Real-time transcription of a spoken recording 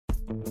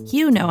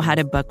You know how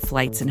to book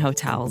flights and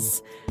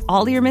hotels.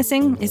 All you're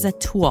missing is a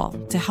tool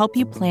to help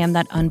you plan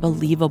that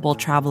unbelievable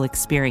travel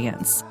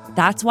experience.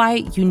 That's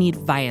why you need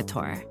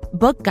Viator.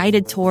 Book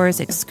guided tours,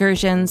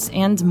 excursions,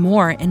 and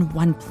more in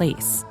one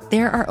place.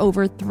 There are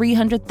over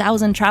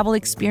 300,000 travel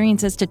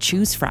experiences to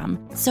choose from,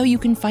 so you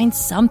can find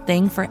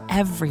something for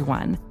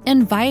everyone.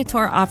 And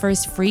Viator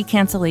offers free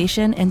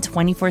cancellation and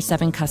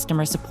 24/7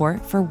 customer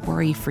support for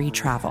worry-free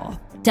travel.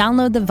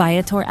 Download the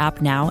Viator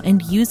app now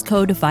and use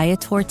code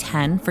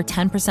Viator10 for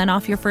 10%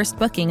 off your first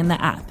booking in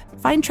the app.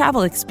 Find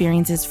travel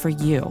experiences for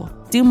you.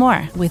 Do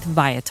more with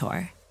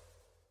Viator.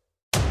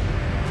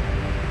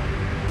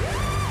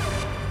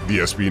 The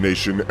SB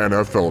Nation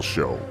NFL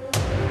Show.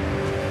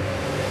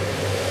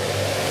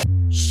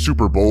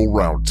 Super Bowl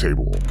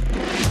Roundtable.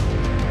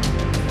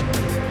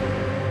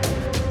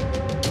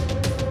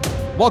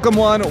 Welcome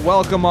one,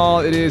 welcome all.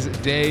 It is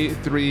day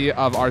 3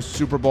 of our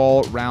Super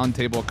Bowl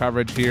roundtable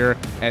coverage here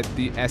at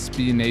the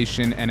SB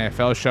Nation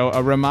NFL Show.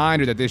 A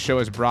reminder that this show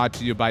is brought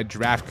to you by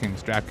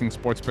DraftKings. DraftKings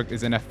Sportsbook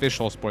is an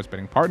official sports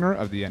betting partner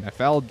of the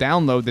NFL.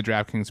 Download the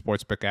DraftKings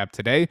Sportsbook app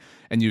today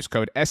and use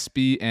code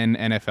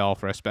SBNNFL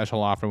for a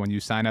special offer when you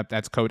sign up.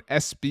 That's code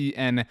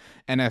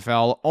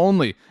SBNNFL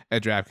only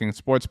at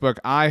DraftKings Sportsbook.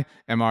 I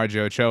am RJ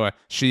Ochoa.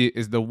 She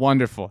is the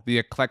wonderful, the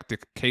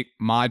eclectic Kate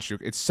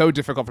Modjuk. It's so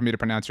difficult for me to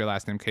pronounce your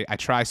last name, Kate. I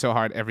try so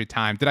hard every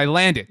time. Did I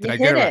land it? Did I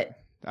get it right?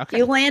 Okay.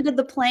 You landed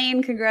the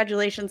plane.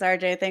 Congratulations,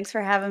 RJ. Thanks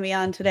for having me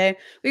on today.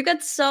 We've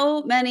got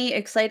so many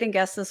exciting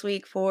guests this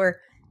week for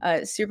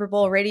Super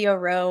Bowl Radio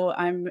Row.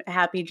 I'm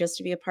happy just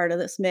to be a part of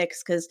this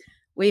mix because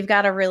we've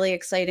got a really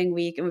exciting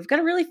week and we've got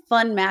a really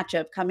fun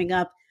matchup coming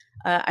up.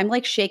 I'm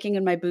like shaking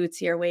in my boots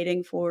here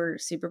waiting for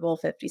Super Bowl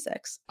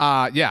 56.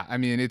 Yeah, I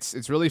mean,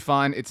 it's really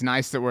fun. It's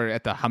nice that we're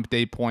at the hump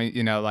day point,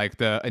 you know, like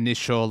the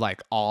initial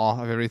like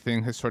awe of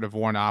everything has sort of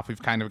worn off. We've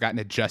kind of gotten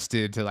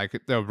adjusted to like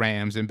the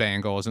Rams and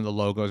Bengals and the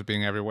logos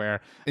being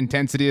everywhere.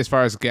 Intensity as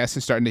far as guests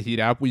is starting to heat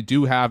up. We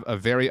do have a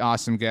very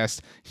awesome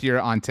guest here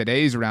on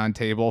today's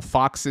roundtable.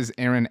 Fox's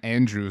Erin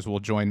Andrews will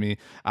join me.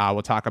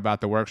 We'll talk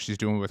about the work she's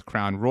doing with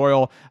Crown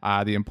Royal,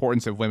 the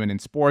importance of women in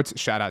sports.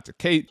 Shout out to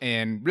Kate,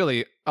 and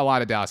really a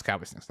lot of Dallas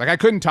Cowboys things. Like I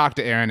couldn't talk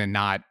to Erin and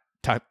not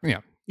touch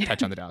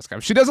on the Dallas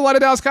Cowboys. She does a lot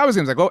of Dallas Cowboys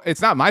games. Like, well, it's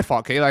not my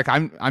fault, Kate. Like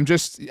I'm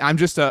just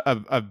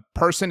a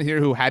person here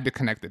who had to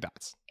connect the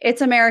dots.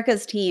 It's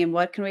America's team.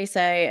 What can we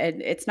say?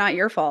 It's not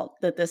your fault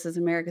that this is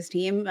America's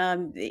team.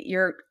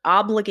 You're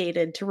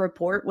obligated to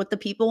report what the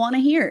people want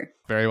to hear.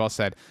 Very well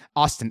said.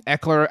 Austin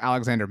Eckler,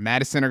 Alexander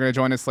Madison are going to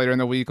join us later in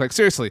the week. Like,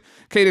 seriously,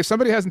 Kate, if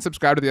somebody hasn't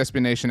subscribed to the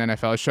SB Nation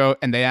NFL Show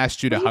and they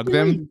asked you to hug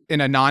them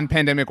in a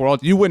non-pandemic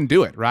world, you wouldn't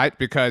do it, right?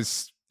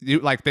 Because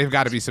they've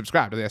got to be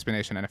subscribed to the SB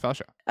Nation NFL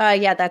Show.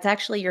 Yeah, that's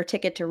actually your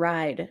ticket to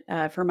ride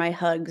for my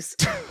hugs.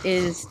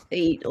 I'm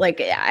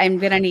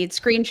gonna need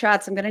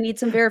screenshots. I'm gonna need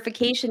some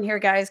verification here,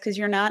 guys, because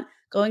you're not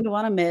going to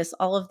want to miss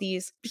all of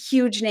these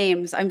huge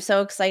names. I'm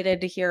so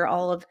excited to hear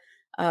all of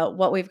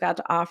what we've got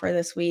to offer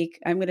this week.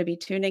 I'm going to be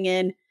tuning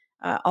in.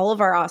 All of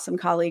our awesome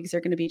colleagues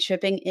are going to be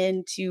chipping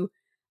in to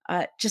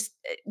just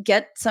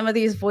get some of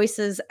these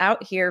voices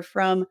out here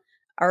from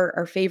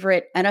our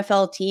favorite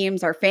NFL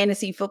teams, our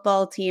fantasy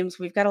football teams.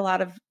 We've got a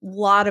lot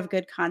of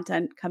good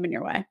content coming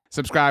your way.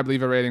 Subscribe,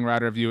 leave a rating,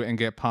 write a review, and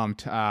get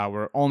pumped.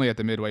 We're only at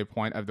the midway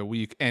point of the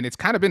week, and it's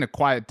kind of been a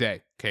quiet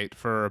day, Kate,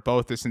 for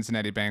both the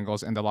Cincinnati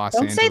Bengals and the Los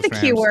Angeles Rams. Don't say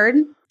the Q word.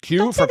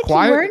 Q for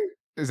quiet?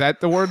 Is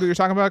that the word that you're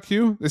talking about,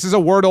 Q? This is a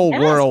Wordle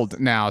world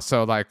now.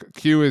 So like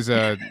Q is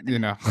a,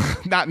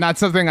 not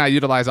something I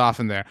utilize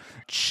often there.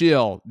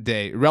 Chill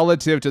day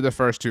relative to the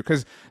first two.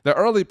 Because the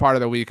early part of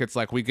the week, it's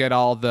like we get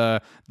all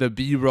the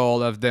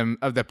B-roll of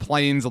the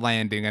planes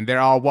landing and they're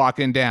all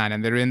walking down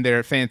and they're in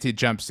their fancy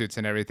jumpsuits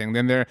and everything.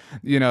 Then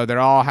they're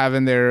all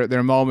having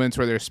their moments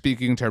where they're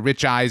speaking to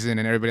Rich Eisen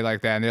and everybody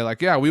like that. And they're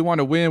like, yeah, we want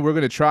to win. We're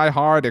going to try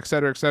hard, et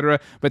cetera, et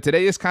cetera. But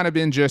today has kind of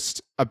been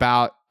just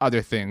about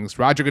other things.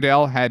 Roger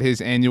Goodell had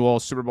his annual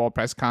Super Bowl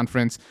press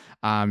conference,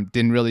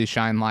 didn't really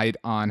shine light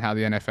on how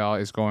the NFL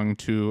is going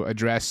to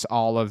address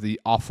all of the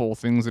awful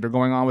things that are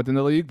going on within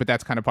the league, but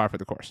that's kind of par for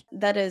the course.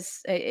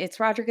 It's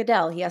Roger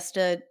Goodell. He has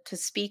to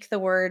speak the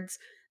words.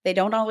 They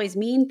don't always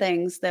mean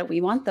things that we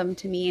want them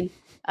to mean.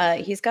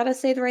 He's got to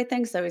say the right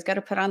things, though. He's got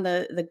to put on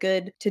the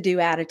good to-do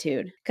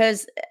attitude.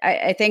 Because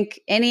I think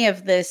any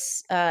of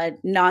this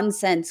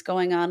nonsense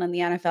going on in the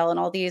NFL and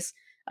all these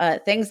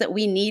things that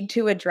we need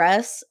to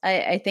address,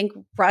 I think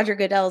Roger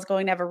Goodell is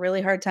going to have a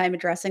really hard time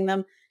addressing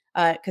them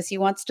because he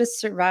wants to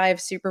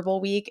survive Super Bowl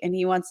week and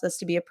he wants this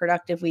to be a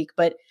productive week.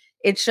 But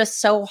it's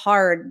just so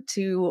hard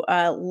to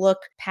look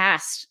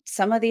past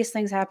some of these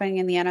things happening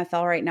in the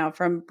NFL right now,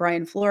 from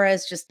Brian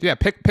Flores.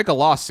 Pick a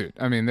lawsuit.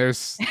 I mean,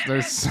 there's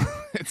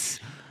it's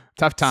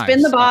tough times.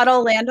 Spin the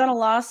bottle, land on a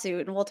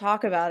lawsuit, and we'll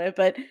talk about it.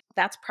 But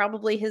that's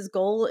probably his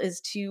goal, is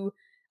to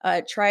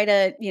try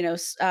to,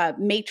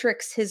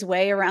 matrix his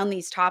way around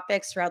these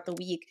topics throughout the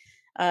week.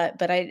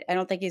 But I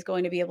don't think he's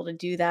going to be able to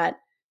do that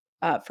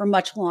for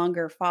much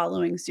longer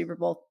following Super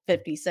Bowl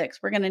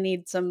 56. We're going to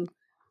need some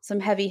some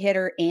heavy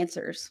hitter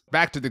answers.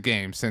 Back to the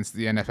game, since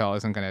the NFL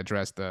isn't going to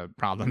address the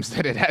problems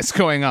that it has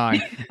going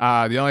on.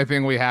 The only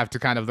thing we have to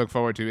kind of look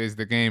forward to is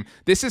the game.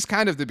 This is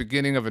kind of the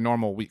beginning of a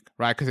normal week,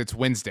 right? Because it's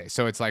Wednesday.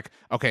 So it's like,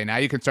 okay, now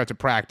you can start to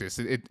practice.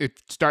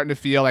 It's starting to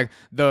feel like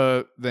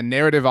the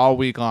narrative all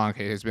week long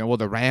has been, well,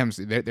 the Rams,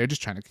 they're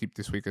just trying to keep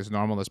this week as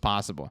normal as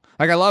possible.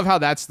 Like, I love how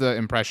that's the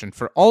impression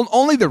for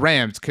only the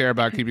Rams care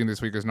about keeping this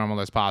week as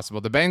normal as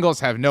possible. The Bengals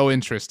have no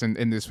interest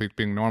in this week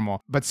being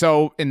normal. But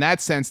so in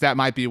that sense, that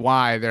might be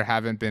why there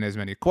haven't been as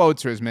many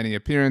quotes or as many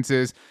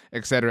appearances,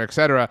 et cetera, et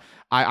cetera.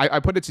 I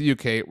put it to you,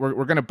 Kate.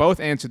 We're going to both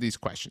answer these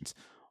questions.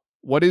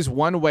 What is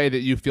one way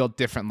that you feel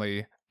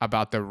differently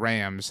about the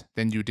Rams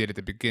than you did at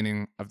the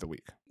beginning of the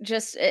week?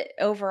 Just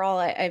overall,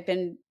 I've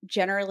been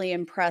generally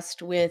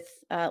impressed with,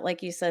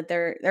 like you said,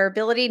 their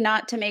ability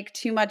not to make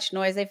too much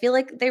noise. I feel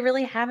like they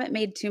really haven't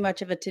made too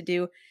much of a to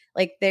do.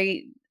 Like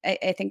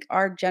I think,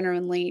 are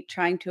genuinely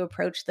trying to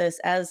approach this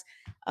as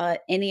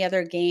any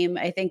other game.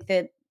 I think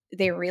that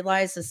they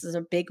realize this is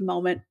a big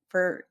moment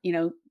for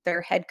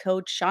their head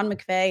coach Sean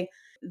McVay.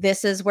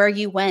 This is where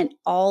you went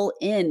all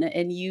in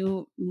and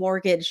you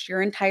mortgaged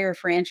your entire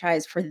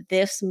franchise for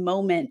this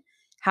moment.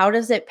 How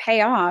does it pay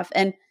off?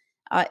 And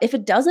if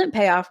it doesn't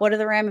pay off, what are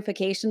the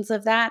ramifications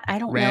of that? I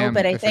don't know,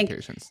 but I think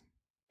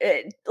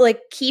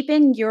like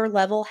keeping your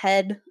level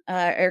head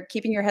or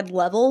keeping your head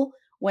level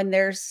when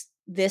there's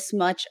this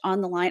much on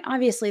the line.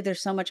 Obviously,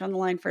 there's so much on the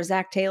line for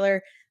Zach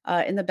Taylor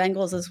in the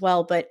Bengals as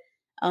well, but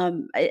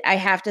I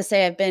have to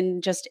say I've been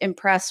just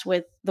impressed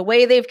with the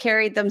way they've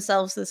carried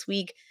themselves this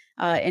week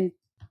and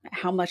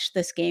how much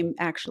this game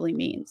actually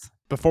means.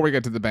 Before we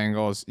get to the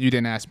Bengals, you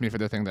didn't ask me for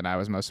the thing that I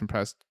was most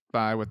impressed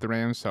by with the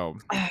Rams, so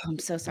I'm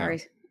so sorry.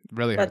 Yeah,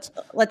 really hurts.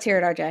 Let's hear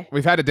it, RJ.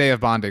 We've had a day of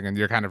bonding, and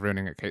you're kind of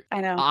ruining it, Kate. I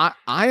know.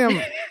 I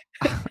am.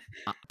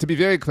 To be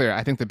very clear,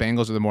 I think the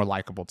Bengals are the more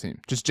likable team,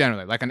 just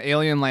generally. Like an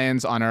alien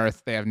lands on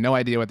Earth, they have no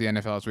idea what the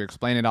NFL is. We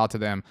explain it all to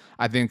them.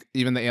 I think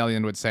even the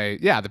alien would say,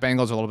 yeah, the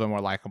Bengals are a little bit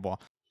more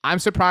likable. I'm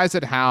surprised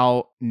at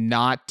how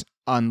not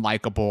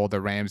unlikable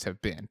the Rams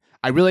have been.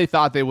 I really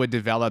thought they would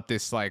develop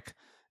this like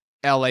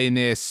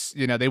LA-ness,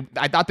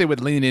 I thought they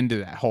would lean into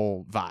that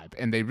whole vibe,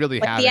 and they really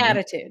have the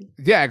attitude.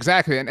 Yeah,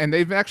 exactly. And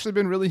they've actually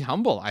been really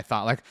humble, I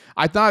thought.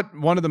 I thought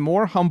one of the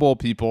more humble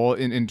people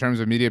in terms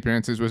of media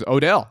appearances was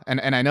Odell.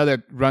 And I know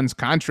that runs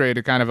contrary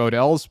to kind of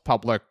Odell's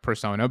public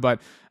persona,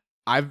 but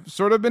I've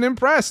sort of been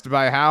impressed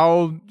by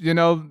how,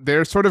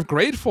 they're sort of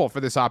grateful for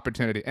this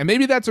opportunity. And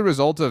maybe that's a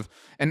result of,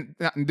 and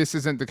this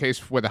isn't the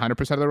case with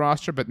 100% of the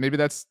roster, but maybe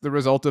that's the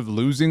result of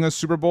losing a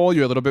Super Bowl.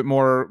 You're a little bit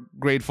more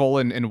grateful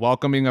and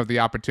welcoming of the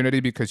opportunity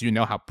because you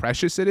know how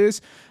precious it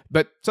is.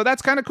 But so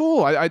that's kind of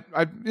cool.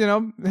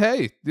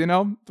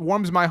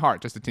 Warms my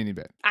heart just a teeny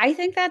bit. I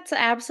think that's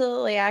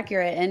absolutely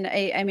accurate. And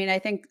I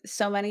think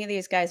so many of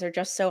these guys are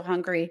just so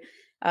hungry.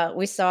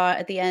 We saw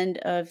at the end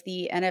of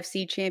the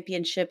NFC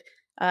Championship,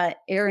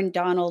 Aaron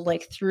Donald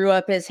threw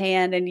up his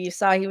hand, and you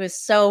saw he was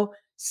so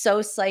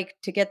psyched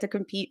to get to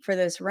compete for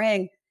this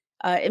ring.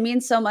 It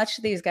means so much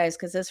to these guys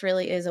because this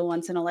really is a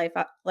once in a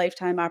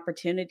lifetime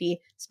opportunity,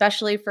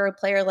 especially for a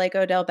player like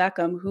Odell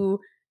Beckham, who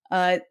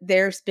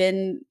there's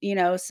been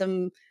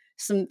some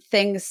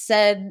things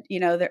said,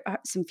 there are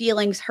some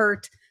feelings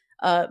hurt.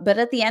 But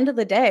at the end of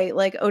the day,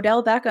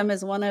 Odell Beckham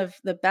is one of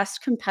the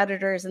best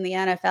competitors in the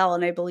NFL,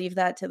 and I believe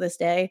that to this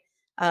day.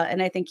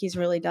 And I think he's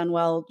really done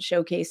well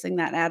showcasing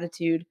that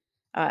attitude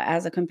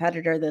as a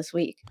competitor this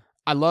week.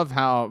 I love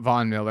how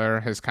Von Miller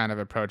has kind of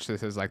approached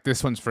this as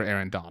this one's for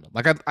Aaron Donald.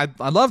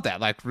 I love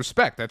that.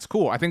 Respect. That's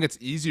cool. I think it's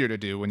easier to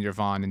do when you're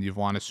Von and you've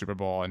won a Super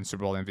Bowl and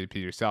Super Bowl MVP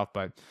yourself.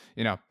 But,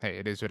 hey,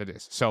 it is what it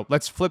is. So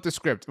let's flip the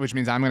script, which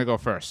means I'm going to go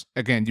first.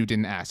 Again, you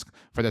didn't ask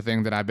for the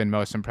thing that I've been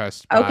most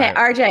impressed by. Okay,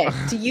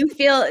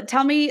 RJ,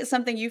 tell me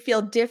something you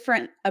feel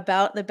different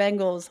about the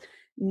Bengals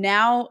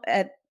now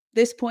at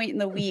this point in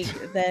the week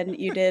than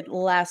you did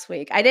last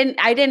week. I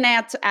didn't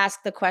have to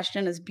ask the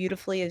question as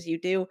beautifully as you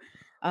do,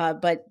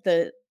 but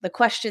the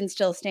question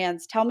still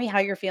stands. Tell me how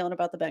you're feeling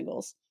about the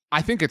Bengals.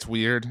 I think it's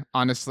weird,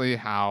 honestly,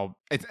 how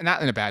it's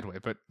not in a bad way,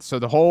 but so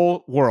the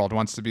whole world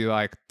wants to be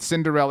like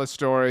Cinderella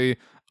story,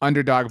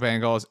 underdog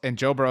Bengals, and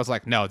Joe Burrow's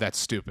like, no, that's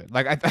stupid.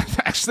 I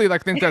actually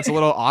think that's a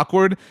little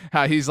awkward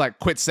how he's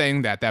quit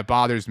saying that. That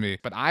bothers me.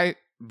 But I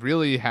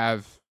really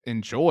have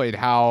enjoyed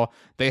how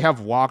they have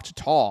walked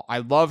tall. I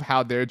love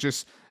how they're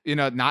just,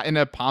 not in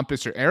a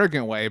pompous or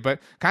arrogant way, but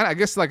kind of, I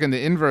guess, in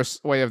the inverse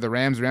way of the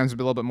Rams. Rams have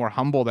been a little bit more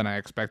humble than I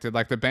expected.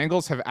 The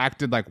Bengals have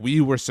acted like we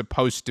were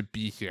supposed to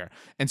be here.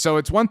 And so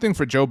it's one thing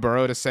for Joe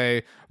Burrow to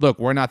say, look,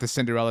 we're not the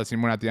Cinderella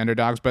team, we're not the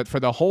underdogs, but for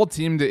the whole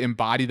team to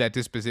embody that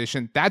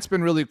disposition, that's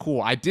been really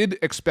cool. I did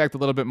expect a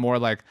little bit more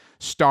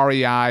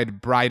starry-eyed,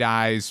 bright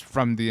eyes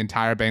from the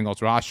entire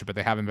Bengals roster, but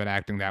they haven't been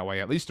acting that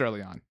way, at least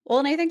early on. Well,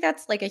 and I think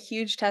that's a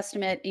huge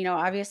testament.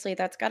 Obviously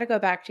that's got to go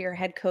back to your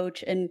head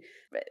coach and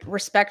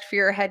respect for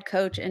your head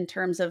coach in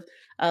terms of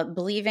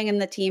believing in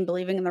the team,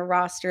 believing in the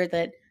roster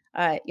that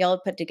y'all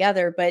have put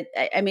together. But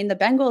I mean, the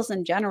Bengals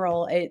in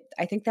general,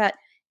 I think that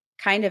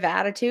kind of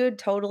attitude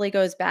totally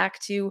goes back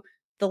to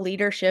the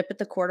leadership at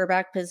the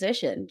quarterback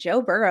position.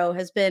 Joe Burrow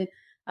has been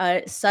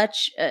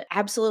such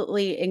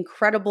absolutely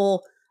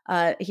incredible.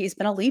 He's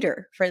been a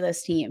leader for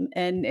this team,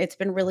 and it's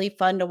been really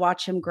fun to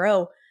watch him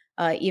grow.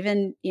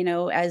 Even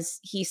as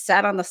he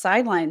sat on the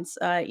sidelines,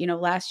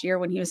 last year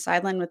when he was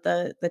sidelined with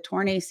the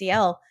torn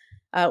ACL,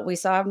 we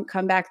saw him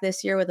come back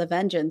this year with a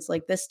vengeance.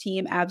 Like, this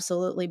team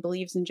absolutely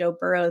believes in Joe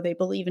Burrow. They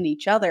believe in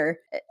each other.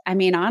 I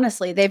mean,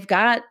 honestly, they've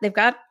got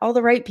all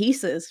the right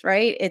pieces,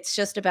 right? It's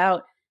just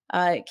about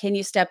can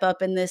you step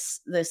up in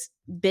this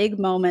big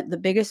moment, the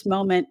biggest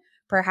moment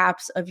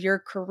perhaps of your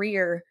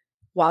career,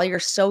 while you're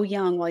so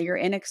young, while you're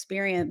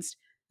inexperienced.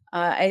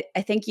 I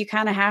think you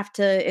kind of have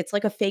to, it's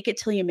like a fake it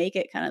till you make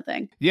it kind of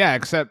thing. Yeah,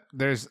 except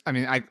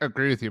I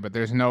agree with you, but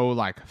there's no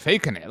like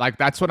faking it. Like,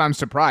 that's what I'm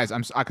surprised.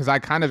 Because I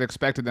kind of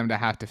expected them to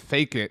have to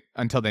fake it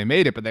until they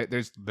made it, but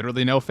there's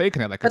literally no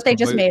faking it. Like, but they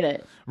just made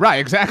it. Right,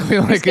 exactly.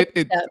 Like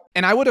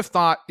and I would have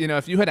thought,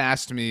 if you had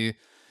asked me,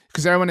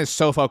 because everyone is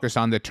so focused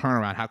on the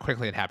turnaround, how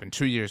quickly it happened,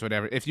 2 years,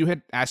 whatever. If you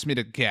had asked me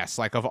to guess,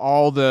 like, of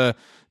all the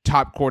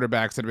top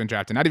quarterbacks that have been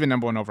drafted, not even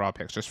number one overall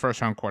picks, just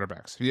first round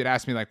quarterbacks, if you had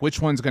asked me, like, which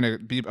one's going to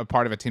be a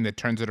part of a team that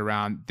turns it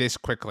around this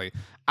quickly,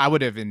 I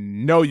would have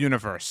in no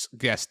universe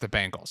guessed the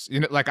Bengals.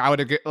 Like, a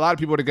lot of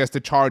people would have guessed the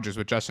Chargers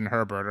with Justin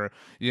Herbert, or,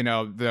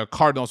 the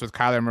Cardinals with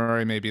Kyler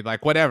Murray, maybe,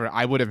 like, whatever.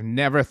 I would have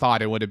never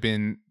thought it would have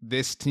been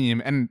this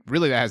team. And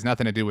really, that has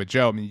nothing to do with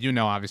Joe. I mean,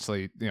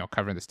 obviously,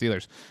 covering the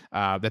Steelers,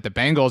 that the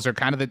Bengals are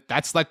kind of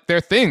that's like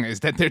their thing, is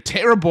that they're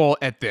terrible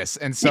at this.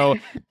 And so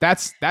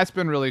that's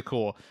been really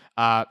cool.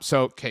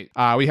 So Kate,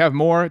 we have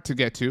more to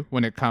get to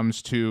when it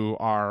comes to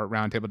our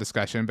roundtable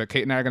discussion, but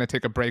Kate and I are going to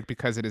take a break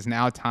because it is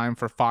now time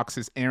for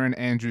Fox's Erin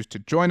Andrews to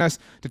join us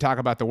to talk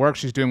about the work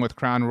she's doing with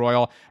Crown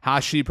Royal,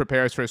 how she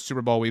prepares for a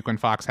Super Bowl week when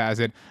Fox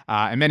has it,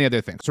 and many other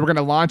things. So we're going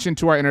to launch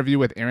into our interview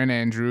with Erin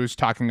Andrews,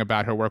 talking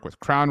about her work with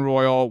Crown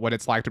Royal, what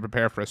it's like to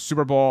prepare for a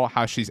Super Bowl,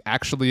 how she's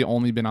actually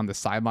only been on the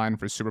sideline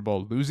for Super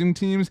Bowl losing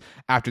teams.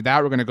 After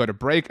that, we're going to go to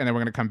break, and then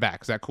we're going to come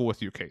back. Is that cool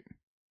with you, Kate?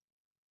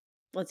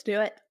 Let's do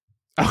it.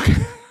 Okay.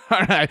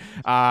 All right.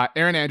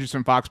 Erin Andrews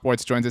from Fox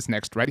Sports joins us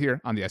next right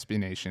here on the SB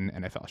Nation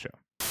NFL Show.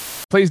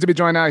 Pleased to be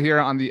joined out here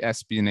on the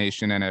SB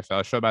Nation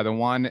NFL Show by the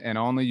one and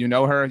only. You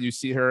know her. You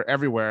see her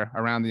everywhere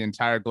around the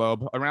entire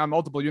globe, around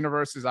multiple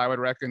universes, I would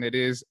reckon. It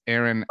is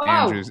Erin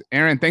Andrews.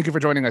 Erin, thank you for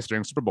joining us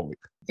during Super Bowl week.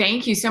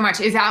 Thank you so much.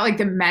 Is that like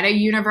the meta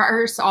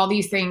universe? All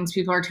these things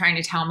people are trying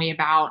to tell me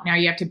about. Now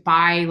you have to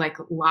buy like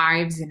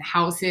lives and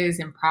houses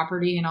and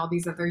property and all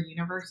these other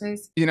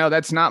universes.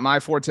 That's not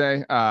my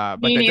forte. But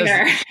me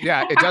neither.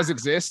 It does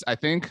exist, I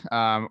think,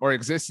 or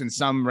exists in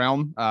some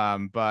realm.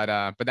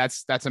 But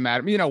that's a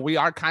matter. We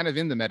are kind of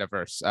in the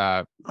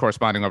metaverse,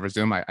 corresponding over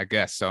Zoom, I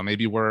guess. So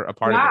maybe we're a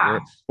part of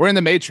it. We're in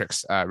the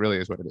Matrix, really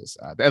is what it is.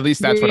 At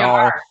least that's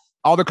what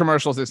all the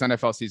commercials this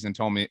NFL season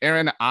told me.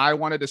 Erin, I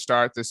wanted to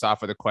start this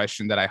off with a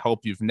question that I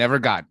hope you've never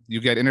gotten.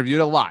 You get interviewed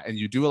a lot and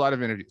you do a lot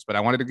of interviews, but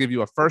I wanted to give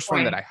you a first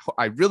one that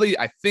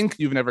I think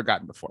you've never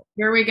gotten before.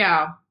 Here we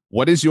go.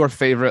 What is your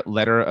favorite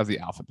letter of the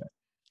alphabet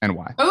and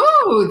why?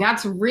 Oh,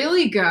 that's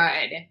really good.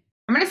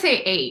 I'm going to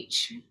say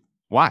H.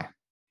 Why?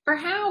 For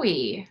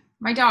Howie,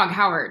 my dog,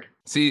 Howard.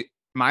 See,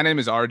 my name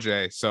is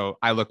RJ, so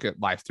I look at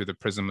life through the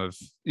prism of,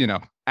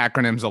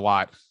 acronyms a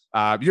lot.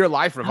 Your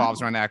life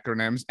revolves around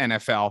acronyms.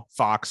 NFL,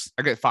 Fox.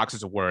 I get Fox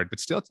is a word, but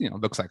still,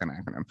 looks like an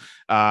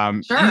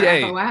acronym.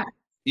 Sure,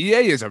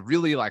 EA is a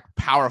really like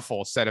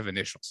powerful set of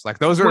initials. Like,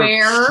 those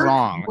are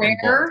strong.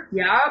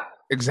 Yep.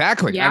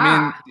 Exactly.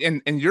 Yeah. I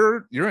mean, and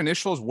your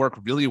initials work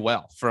really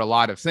well for a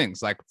lot of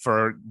things, like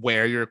for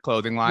wear your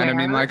clothing line. I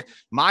mean, like,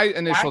 my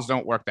initials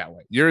don't work that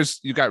way.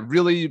 You got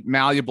really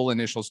malleable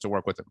initials to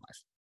work with in life.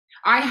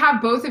 I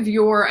have both of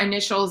your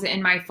initials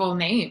in my full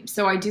name,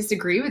 so I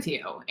disagree with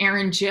you.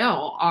 Erin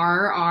Jill,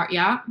 R.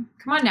 Yeah,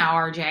 come on now,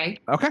 RJ.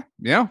 Okay.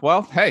 Yeah.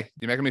 Well, hey,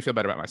 you're making me feel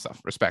better about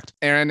myself. Respect.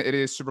 Erin, it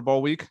is Super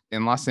Bowl week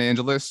in Los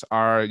Angeles.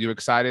 Are you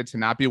excited to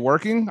not be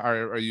working?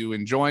 Are you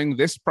enjoying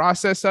this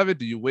process of it?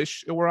 Do you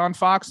wish it were on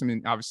Fox? I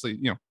mean, obviously,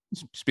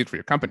 speak for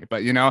your company,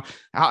 but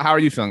how are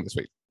you feeling this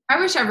week? I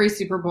wish every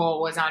Super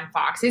Bowl was on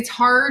Fox. It's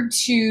hard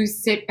to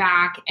sit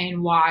back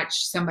and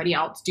watch somebody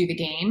else do the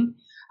game.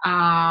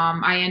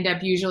 I end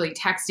up usually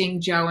texting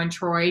Joe and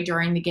Troy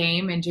during the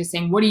game and just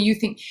saying, what do you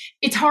think?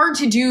 It's hard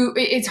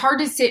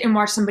to sit and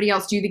watch somebody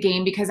else do the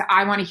game because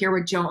I want to hear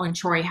what Joe and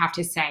Troy have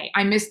to say.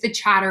 I miss the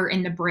chatter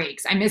in the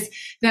breaks. I miss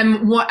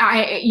them.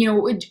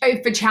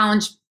 If a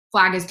challenge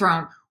flag is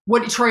thrown,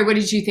 Troy, what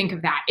did you think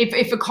of that?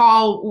 If a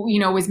call,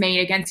 was made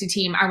against a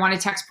team, I want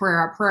to text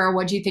Pereira,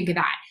 what do you think of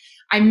that?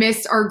 I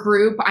miss our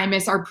group. I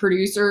miss our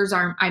producers.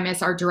 I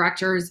miss our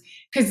directors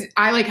because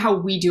I like how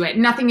we do it.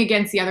 Nothing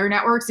against the other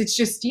networks. It's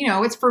just,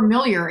 it's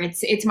familiar.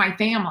 It's my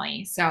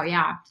family. So,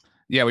 yeah.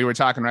 Yeah, we were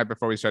talking right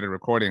before we started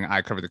recording.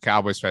 I covered the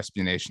Cowboys for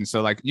SB Nation.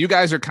 So like you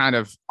guys are kind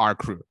of our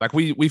crew. Like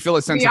we feel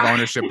a sense of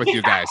ownership with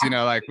you guys. You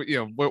know, like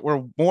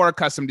we're more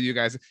accustomed to you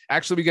guys.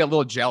 Actually, we get a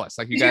little jealous.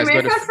 Like you guys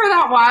miss us for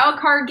that wild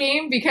card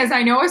game, because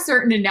I know a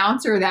certain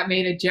announcer that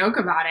made a joke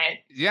about it.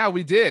 Yeah,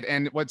 we did.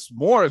 And what's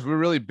more is we're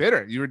really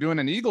bitter. You were doing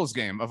an Eagles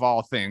game of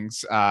all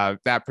things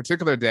that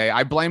particular day.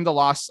 I blame the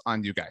loss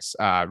on you guys,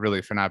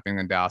 really, for not being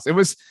in Dallas. It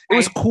was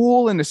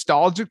cool and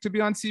nostalgic to be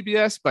on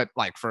CBS, but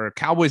like for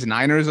Cowboys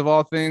Niners of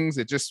all things,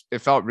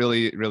 it felt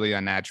really, really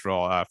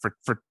unnatural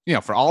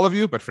for all of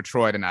you, but for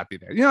Troy to not be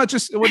there.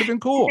 It would have been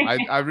cool.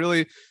 I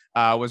really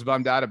was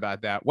bummed out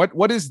about that.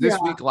 What is this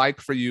week like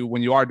for you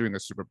when you are doing a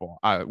Super Bowl?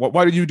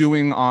 What are you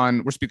doing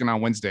we're speaking on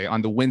Wednesday,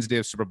 on the Wednesday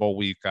of Super Bowl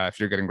week, if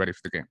you're getting ready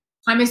for the game?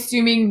 I'm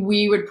assuming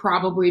we would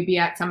probably be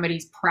at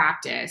somebody's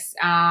practice.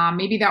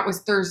 Maybe that was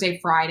Thursday,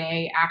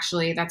 Friday.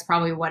 Actually, that's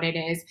probably what it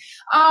is.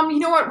 You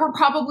know what? We're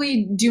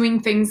probably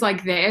doing things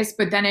like this,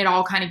 but then it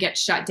all kind of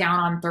gets shut down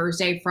on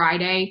Thursday,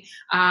 Friday.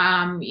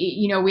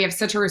 We have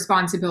such a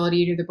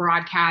responsibility to the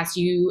broadcast.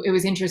 It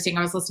was interesting.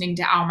 I was listening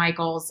to Al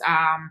Michaels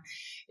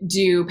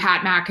do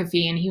Pat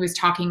McAfee, and he was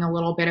talking a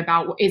little bit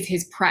about, is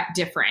his prep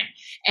different?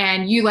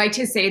 And you like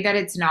to say that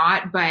it's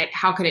not, but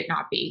how could it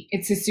not be?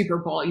 It's a Super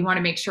Bowl. You want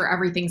to make sure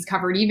everything's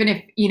covered, even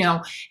if,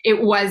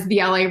 it was the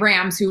LA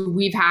Rams, who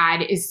we've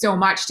had is so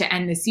much to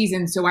end the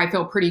season. So I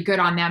feel pretty good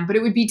on them, but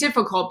it would be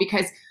difficult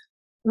because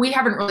we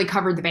haven't really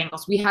covered the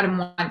Bengals. We had them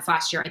once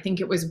last year. I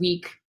think it was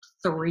week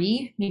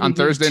 3, maybe on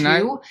Thursday 2.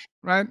 Night,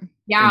 right?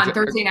 Yeah, on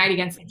Thursday night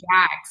against the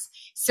Jags.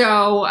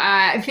 So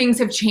things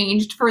have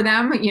changed for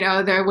them.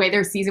 The way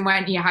their season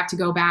went, you have to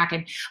go back.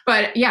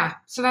 But yeah,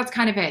 so that's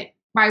kind of it.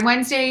 By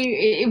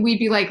Wednesday, we'd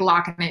be like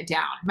locking it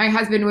down. My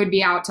husband would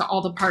be out to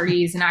all the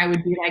parties, and I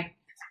would be like,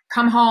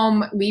 come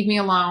home, leave me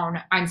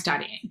alone. I'm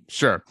studying.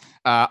 Sure.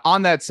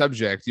 On that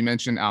subject, you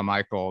mentioned Al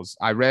Michaels.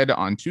 I read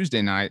on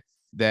Tuesday night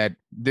that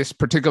this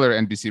particular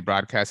NBC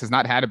broadcast has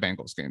not had a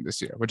Bengals game this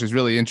year, which is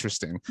really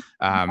interesting.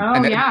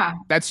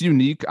 That's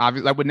unique.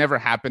 Obviously, that would never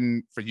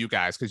happen for you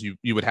guys because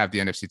you would have the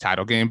NFC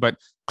title game. But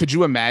could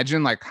you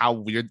imagine like how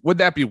weird would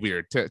that be?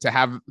 Weird to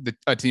have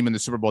a team in the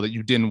Super Bowl that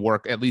you didn't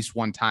work at least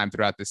one time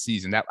throughout the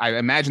season? That I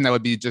imagine that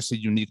would be just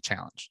a unique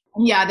challenge.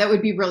 Yeah, that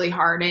would be really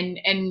hard, and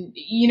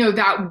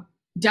that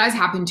does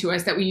happen to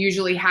us that we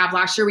usually have.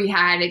 Last year we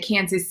had at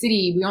Kansas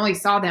City. We only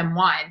saw them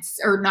once,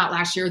 or not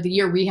last year, the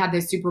year we had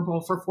the Super Bowl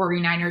for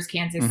 49ers,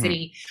 Kansas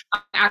City.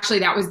 Actually,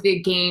 that was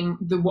the game,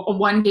 the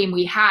one game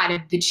we had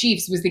of the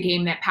Chiefs was the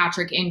game that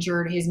Patrick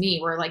injured his knee,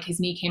 where like his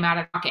knee came out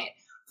of the pocket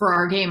for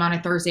our game on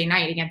a Thursday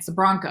night against the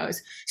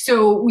Broncos.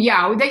 So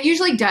yeah, that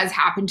usually does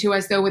happen to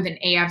us though with an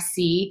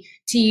AFC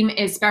team,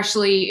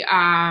 especially,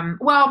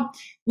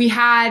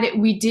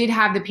 we did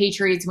have the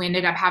Patriots. We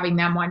ended up having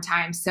them one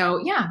time.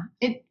 So yeah,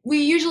 we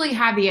usually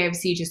have the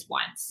AFC just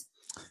once.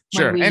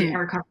 Sure. And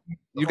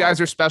you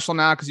guys are special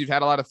now because you've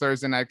had a lot of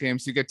Thursday night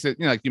games. You get to,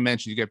 like you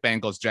mentioned, you get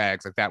Bengals,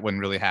 Jags. Like that wouldn't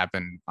really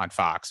happen on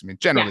Fox. I mean,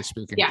 generally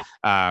speaking.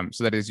 Yeah.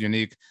 So that is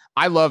unique.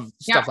 I love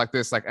stuff like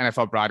this, like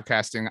NFL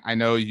broadcasting. I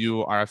know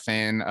you are a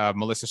fan of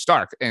Melissa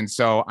Stark. And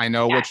so I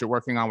know what you're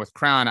working on with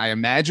Crown, I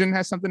imagine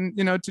has something,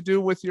 to do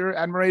with your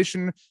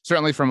admiration,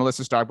 certainly for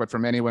Melissa Stark, but for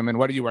many women.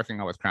 What are you working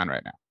on with Crown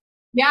right now?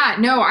 Yeah,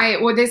 no,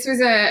 this is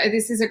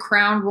a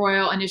Crown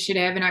Royal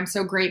initiative, and I'm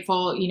so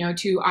grateful,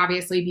 to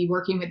obviously be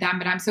working with them,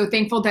 but I'm so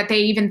thankful that they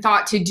even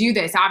thought to do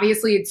this.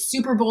 Obviously, it's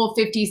Super Bowl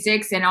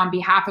 56, and on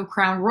behalf of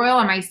Crown Royal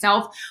and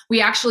myself, we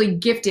actually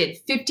gifted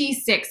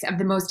 56 of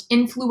the most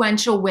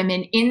influential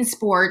women in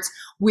sports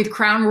with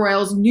Crown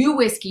Royal's new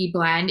whiskey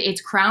blend.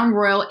 It's Crown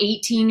Royal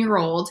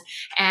 18-year-old,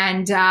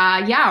 and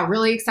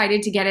really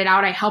excited to get it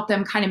out. I helped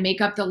them kind of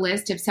make up the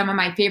list of some of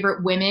my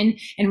favorite women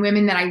and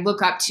women that I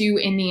look up to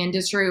in the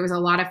industry. It was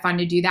a lot of fun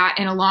to do that.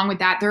 And along with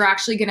that, they're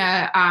actually going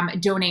to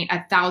donate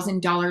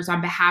 $1,000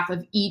 on behalf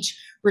of each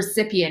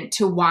recipient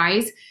to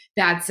WISE.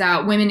 That's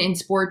Women in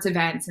Sports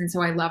events. And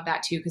so I love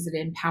that too, because it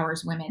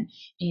empowers women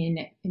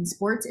in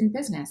sports and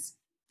business.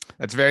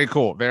 That's very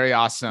cool. Very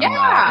awesome.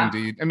 Yeah.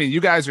 Indeed. I mean, you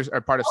guys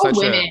are part of such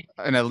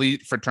an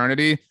elite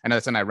fraternity. I know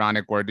that's an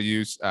ironic word to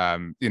use,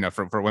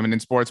 for women in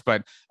sports,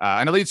 but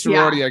an elite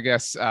sorority, I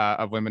guess,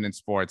 of women in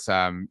sports.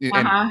 And,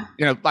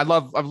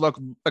 I've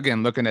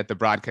looking at the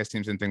broadcast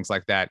teams and things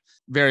like that.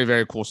 Very,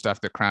 very cool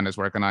stuff that Crown is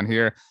working on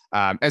here.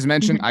 As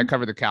mentioned, I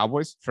cover the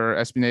Cowboys for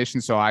SB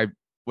Nation, so I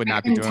would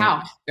not be doing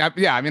it.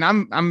 Yeah, I mean,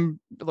 I'm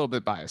a little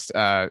bit biased,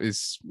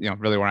 is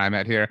really where I'm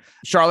at here.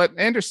 Charlotte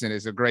Anderson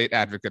is a great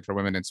advocate for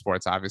women in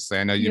sports, obviously.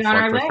 I know you've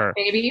worked with her.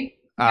 Baby.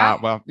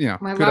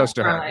 Kudos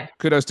to her.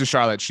 Kudos to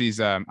Charlotte.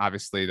 She's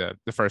obviously the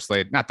first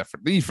lady, not the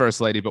first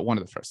lady, but one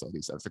of the first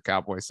ladies of the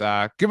Cowboys.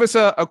 Give us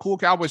a cool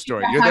Cowboy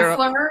story. You're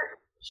hustler. There.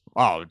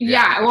 Oh,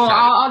 yeah. Well,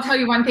 I'll tell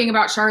you one thing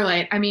about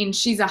Charlotte. I mean,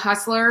 she's a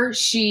hustler.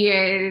 She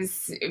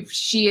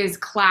is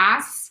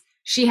class.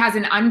 She has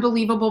an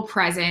unbelievable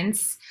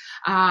presence.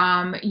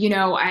 One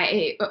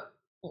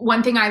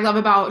thing I love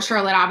about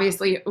Charlotte,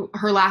 obviously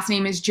her last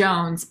name is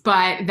Jones,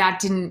 but that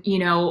didn't,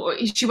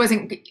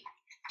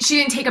 she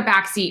didn't take a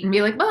back seat and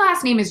be like, my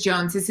last name is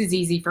Jones. This is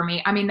easy for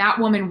me. I mean, that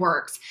woman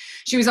works.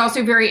 She was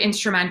also very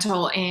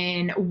instrumental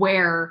in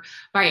Where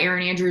by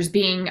Erin Andrews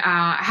being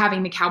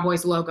having the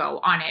Cowboys logo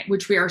on it,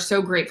 which we are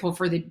so grateful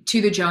to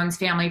the Jones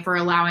family for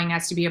allowing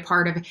us to be a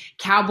part of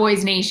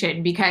Cowboys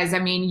Nation. Because I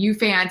mean, you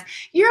fans,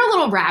 you're a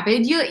little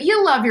rabid.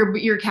 You love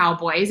your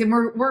Cowboys, and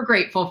we're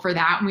grateful for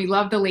that. And we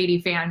love the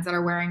lady fans that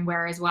are wearing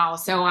Where as well.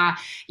 So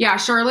yeah,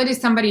 Charlotte is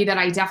somebody that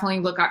I definitely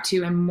look up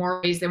to in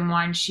more ways than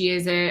one.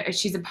 She's a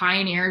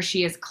pioneer.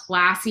 She is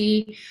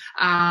classy,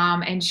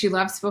 and she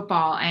loves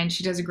football, and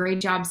she does a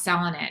great job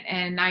selling it.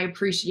 And I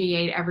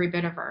appreciate every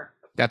bit of her.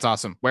 That's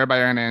awesome. Where by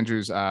Erin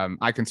Andrews.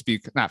 I can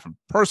speak not from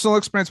personal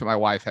experience, but my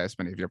wife has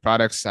many of your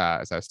products,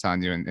 as I was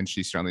telling you, and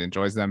she certainly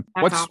enjoys them.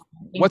 That's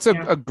what's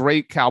a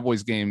great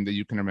Cowboys game that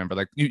you can remember?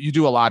 Like you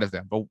do a lot of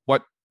them,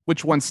 but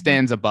which one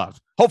stands above?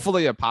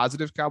 Hopefully a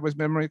positive Cowboys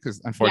memory,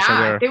 because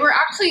unfortunately they were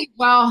actually,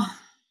 well,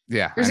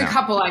 yeah, there's a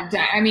couple I've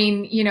done. I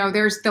mean,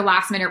 there's the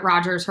last minute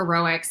Rodgers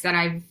heroics that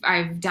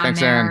I've done. Thanks,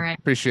 there. Erin.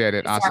 Appreciate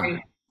it. Awesome.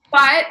 Sorry.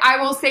 But I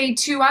will say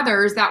two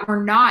others that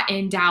were not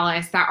in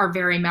Dallas that are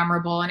very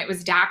memorable. And it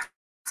was Dak's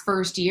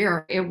first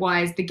year. It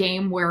was the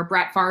game where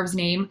Brett Favre's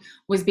name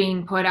was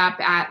being put up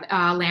at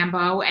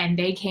Lambeau, and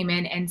they came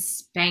in and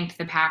spanked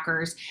the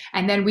Packers.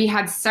 And then we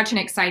had such an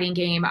exciting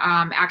game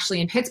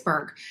actually in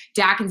Pittsburgh.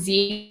 Dak and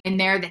Zeke in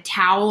there, the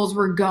towels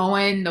were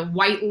going, the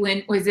white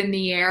lint was in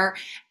the air.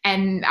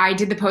 And I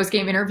did the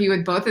post-game interview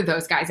with both of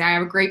those guys. I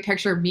have a great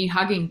picture of me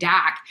hugging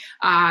Dak.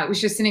 It was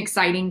just an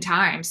exciting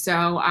time.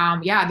 So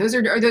yeah, those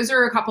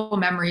are a couple of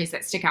memories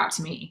that stick out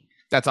to me.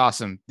 That's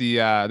awesome.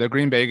 The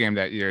Green Bay game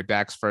that year,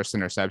 Dak's first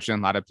interception.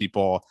 A lot of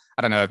people,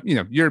 I don't know,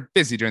 you're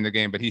busy during the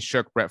game, but he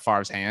shook Brett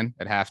Favre's hand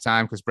at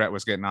halftime because Brett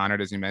was getting honored,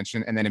 as you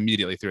mentioned, and then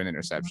immediately threw an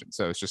interception.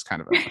 So it's just kind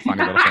of a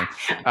funny little thing.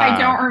 I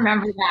don't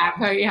remember that,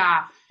 but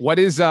yeah. What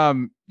is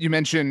you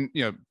mentioned,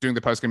 doing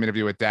the post-game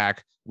interview with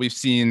Dak. We've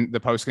seen the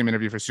post-game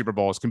interview for Super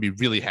Bowls can be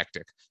really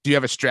hectic. Do you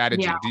have a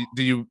strategy? Yeah.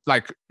 Do you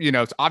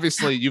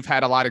obviously you've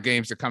had a lot of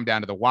games that come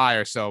down to the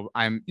wire. So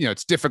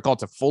it's difficult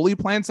to fully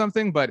plan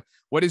something, but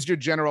what is your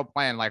general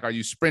plan? Like, are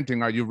you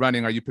sprinting? Are you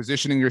running? Are you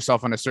positioning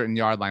yourself on a certain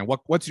yard line?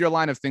 What's your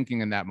line of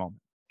thinking in that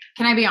moment?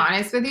 Can I be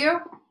honest with you?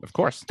 Of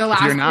course. The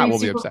last if you're not, we'll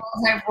Super be upset.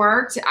 Bowls I've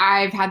worked,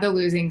 I've had the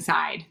losing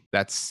side.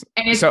 And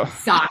it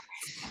sucks.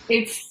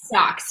 It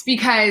sucks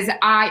because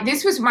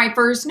this was my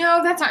first,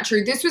 no, that's not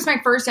true. This was my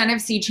first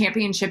NFC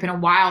championship in a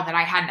while that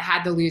I hadn't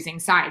had the losing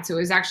side. So it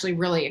was actually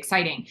really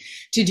exciting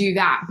to do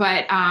that.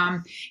 But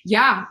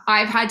yeah,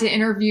 I've had to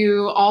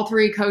interview all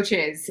three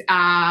coaches.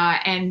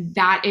 And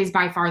that is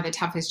by far the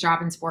toughest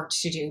job in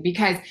sports to do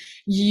because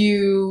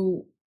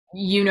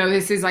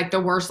this is like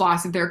the worst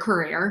loss of their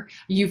career.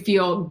 You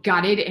feel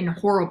gutted and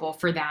horrible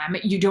for them.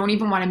 You don't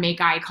even want to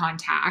make eye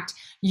contact.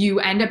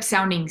 You end up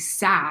sounding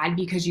sad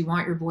because you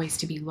want your voice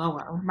to be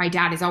lower. My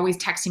dad is always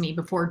texting me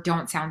before,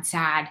 don't sound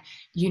sad,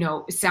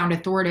 sound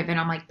authoritative. And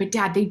I'm like, but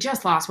Dad, they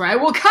just lost, right?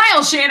 Well,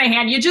 Kyle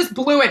Shanahan, you just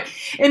blew it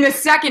in the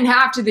second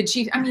half to the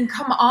Chiefs. I mean,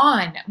 come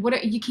on.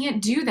 You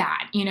can't do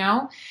that,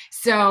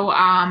 So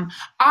I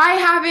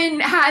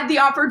haven't had the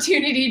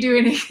opportunity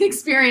to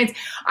experience.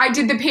 I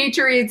did the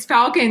Patriots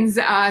Falcons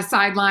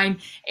sideline,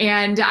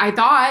 and I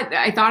thought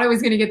I was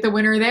going to get the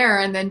winner there.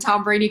 And then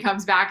Tom Brady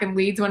comes back and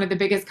leads one of the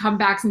biggest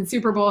comebacks in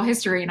Super Bowl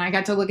history. And I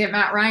got to look at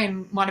Matt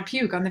Ryan want to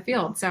puke on the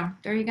field. So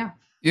there you go.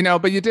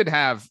 But you did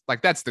have,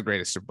 that's the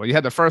greatest Super Bowl. You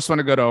had the first one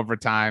to go to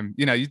overtime.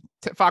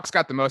 Fox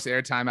got the most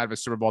airtime out of a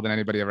Super Bowl than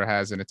anybody ever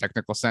has in a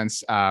technical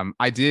sense.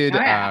 I did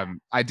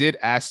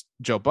ask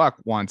Joe Buck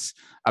once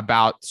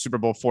about Super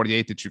Bowl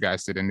 48 that you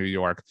guys did in New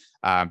York.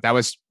 That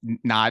was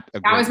not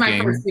a That was my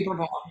game. first Super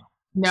Bowl.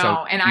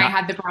 No, I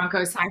had the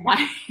Broncos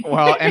sideline.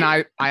 Well, and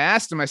I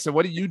asked him, I said,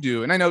 what do you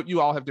do? And I know you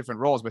all have different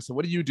roles, but I said,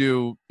 what do you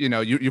do?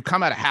 You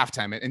come out of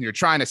halftime and you're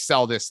trying to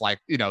sell this,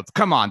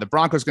 come on, the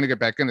Broncos going to get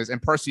back in this. And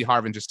Percy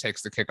Harvin just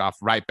takes the kickoff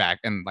right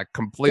back and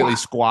completely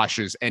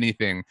squashes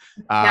anything.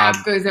 That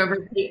goes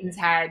over Peyton's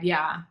head.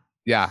 Yeah.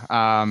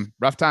 Yeah.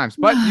 Rough times,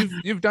 but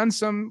you've done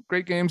some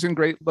great games in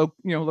great,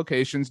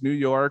 locations, New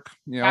York,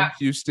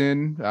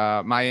 Houston,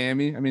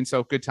 Miami. I mean,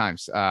 so good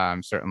times,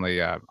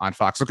 certainly on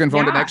Fox. Looking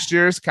forward to next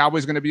year's.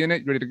 Cowboys going to be in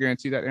it. You ready to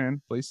guarantee that, Erin,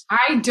 please?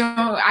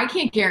 I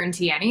can't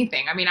guarantee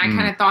anything. I mean, I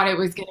kind of thought it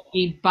was going to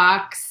be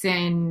Bucks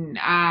and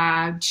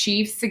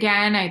Chiefs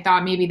again. I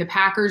thought maybe the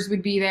Packers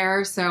would be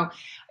there. So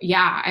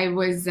yeah, I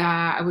was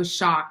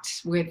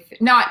shocked with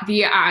not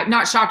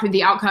shocked with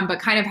the outcome, but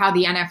kind of how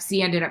the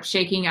NFC ended up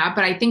shaking up.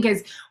 But I think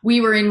as we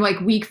were in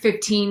week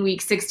 15,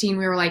 week 16,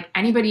 we were like,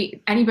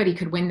 anybody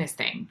could win this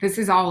thing. This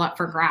is all up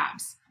for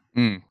grabs.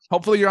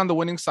 Hopefully you're on the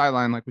winning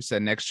sideline. Like we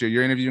said, next year,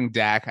 you're interviewing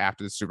Dak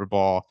after the Super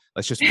Bowl.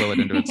 Let's just will it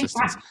into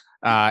existence.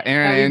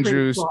 Erin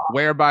Andrews, cool.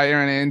 Where by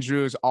Erin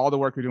Andrews, all the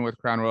work you're doing with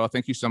Crown Royal.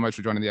 Thank you so much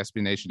for joining the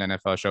SB Nation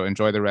NFL show.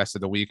 Enjoy the rest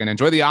of the week and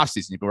enjoy the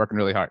offseason. You've been working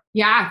really hard.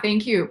 Yeah,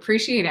 thank you.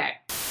 Appreciate it.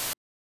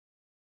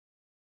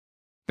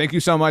 Thank you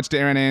so much to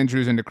Erin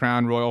Andrews and to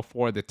Crown Royal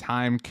for the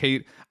time.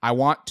 Kate, I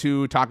want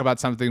to talk about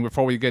something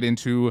before we get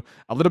into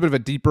a little bit of a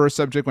deeper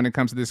subject when it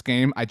comes to this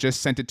game. I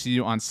just sent it to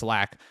you on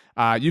Slack.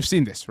 You've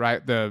seen this,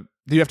 right?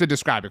 You have to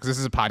describe it because this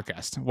is a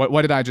podcast.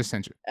 What did I just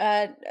send you?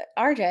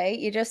 RJ,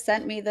 you just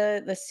sent me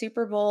the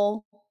Super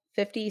Bowl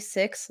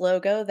 56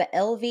 logo, the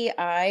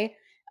LVI,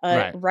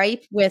 Right.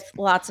 ripe with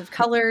lots of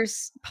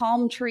colors,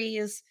 palm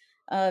trees.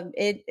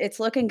 It's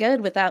looking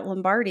good with that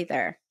Lombardi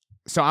there.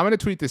 So I'm going to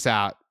tweet this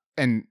out.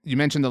 And you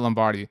mentioned the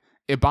Lombardi.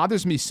 It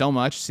bothers me so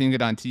much seeing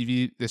it on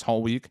TV this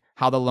whole week,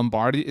 how the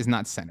Lombardi is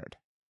not centered.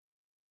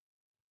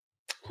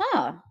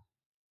 Huh.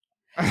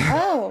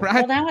 Oh, right?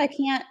 Well, now I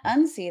can't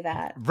unsee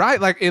that. Right.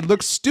 Like, it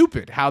looks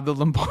stupid how the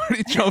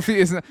Lombardi trophy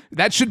isn't.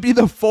 That should be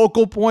the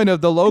focal point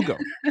of the logo.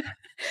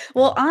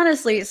 Well,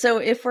 honestly, so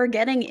if we're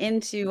getting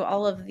into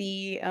all of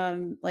the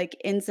like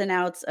ins and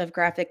outs of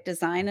graphic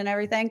design and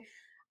everything,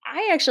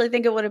 I actually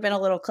think it would have been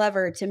a little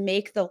clever to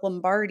make the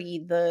Lombardi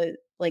the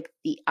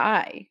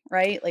eye,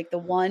 right? Like the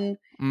one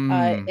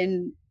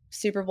in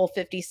Super Bowl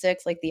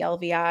 56, like the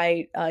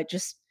LVI,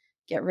 just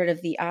get rid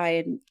of the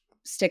eye and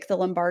stick the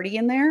Lombardi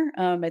in there.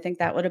 I think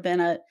that would have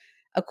been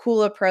a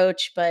cool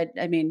approach, but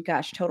I mean,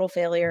 gosh, total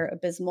failure,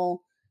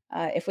 abysmal.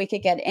 If we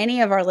could get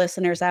any of our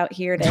listeners out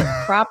here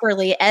to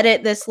properly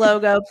edit this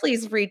logo,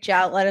 please reach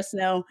out. Let us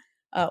know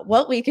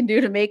what we can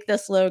do to make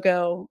this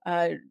logo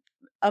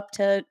up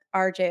to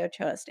RJ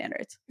Ochoa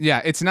standards.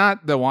 Yeah, it's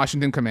not the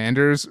Washington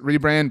Commanders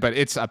rebrand, but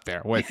it's up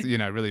there with,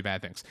 really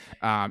bad things.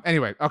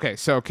 Anyway, okay,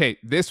 so Kate,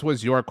 this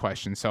was your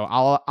question. So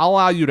I'll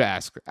allow you to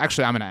ask.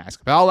 Actually, I'm going to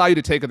ask, but I'll allow you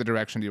to take it the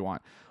direction you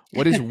want.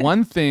 What is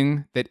one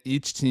thing that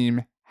each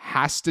team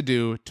has to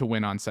do to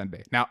win on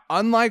Sunday? Now,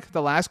 unlike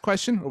the last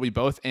question where we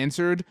both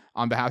answered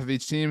on behalf of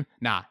each team,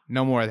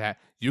 no more of that.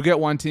 You get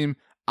one team,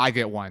 I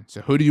get one.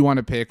 So who do you want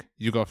to pick?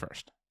 You go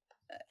first.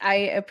 I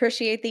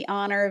appreciate the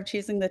honor of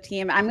choosing the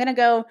team. I'm going to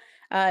go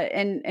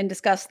and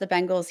discuss the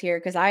Bengals here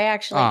because I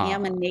actually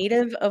am a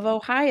native of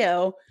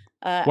Ohio.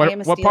 I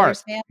am a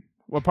Steelers fan.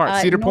 What part?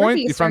 Cedar Point?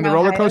 You from the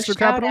roller coaster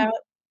capital?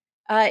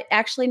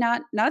 Actually,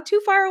 not too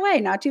far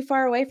away. Not too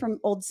far away from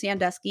Old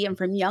Sandusky. I'm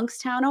from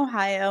Youngstown,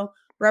 Ohio,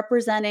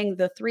 representing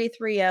the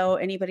 330.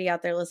 Anybody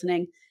out there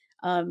listening?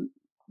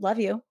 Love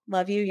you,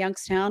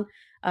 Youngstown.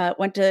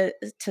 Went to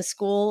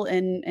school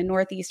in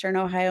northeastern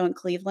Ohio in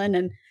Cleveland,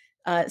 and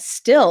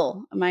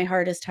still my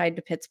heart is tied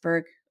to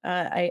Pittsburgh.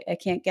 I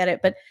can't get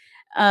it, but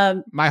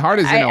my heart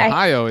is in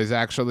Ohio is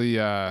actually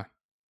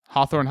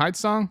Hawthorne Heights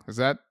song? Is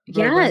that?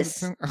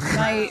 Yes.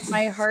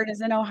 my heart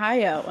is in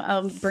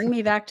Ohio. Bring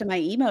me back to my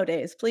emo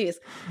days, please.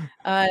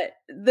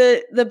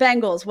 The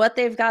Bengals, what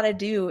they've got to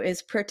do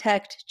is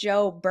protect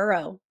Joe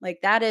Burrow. Like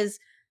that is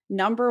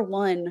number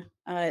one,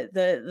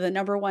 the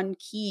number one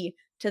key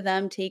to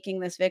them taking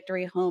this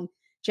victory home.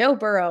 Joe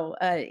Burrow,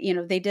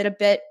 they did a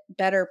bit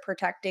better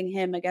protecting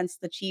him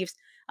against the Chiefs.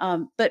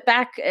 But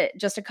back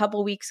just a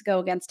couple weeks ago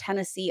against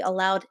Tennessee,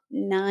 allowed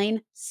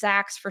 9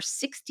 sacks for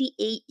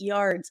 68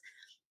 yards.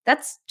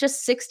 That's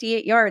just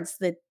 68 yards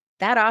that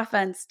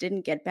offense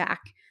didn't get back.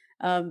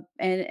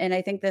 And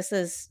I think this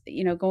is,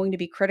 going to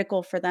be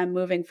critical for them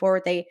moving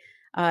forward. They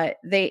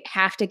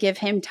have to give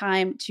him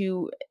time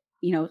to,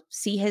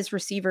 see his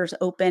receivers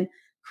open,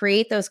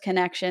 create those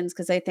connections.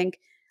 Cause I think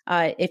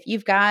if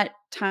you've got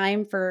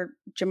time for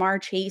Jamar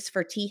Chase,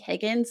 for T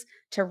Higgins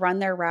to run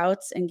their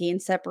routes and gain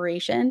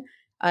separation,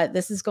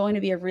 this is going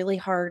to be a really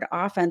hard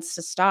offense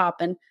to stop.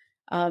 And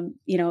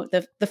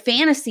the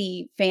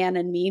fantasy fan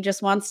in me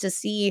just wants to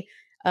see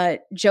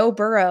Joe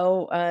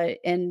Burrow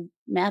and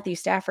Matthew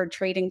Stafford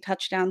trading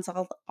touchdowns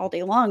all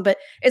day long, but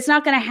it's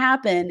not going to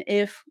happen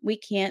if we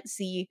can't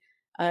see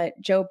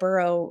Joe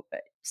Burrow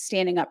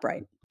standing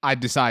upright. I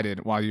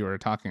decided while you were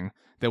talking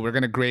that we're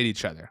going to grade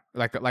each other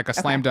like a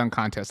slam dunk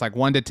contest, like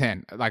 1 to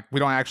 10. Like we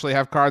don't actually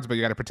have cards, but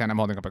you got to pretend I'm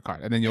holding up a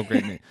card, and then you'll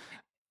grade me.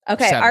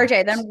 Okay, 7.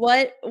 RJ, then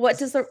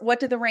what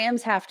do the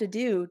Rams have to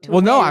do to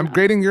win? No, I'm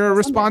grading your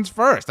response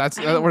first. That's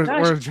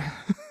we're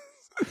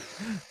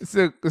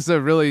it's a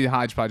really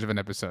hodgepodge of an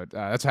episode.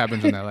 That's what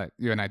happens when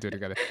you and I do it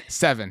together.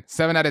 7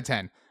 out of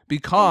 10,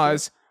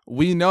 because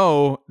we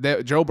know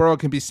that Joe Burrow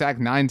can be sacked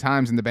 9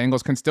 times and the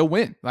Bengals can still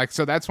win. Like,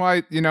 so that's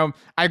why,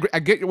 I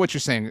get what you're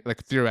saying,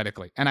 like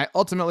theoretically, and I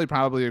ultimately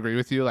probably agree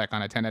with you, like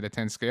on a 10 out of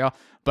 10 scale,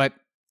 but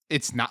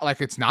it's not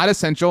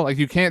essential. Like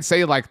you can't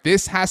say like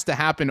this has to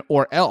happen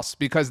or else,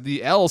 because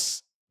the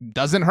else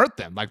doesn't hurt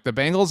them. Like the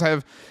Bengals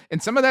have,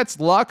 and some of that's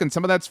luck and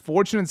some of that's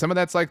fortune and some of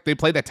that's like they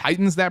play the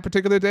Titans that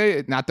particular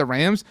day, not the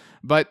Rams,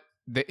 but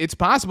it's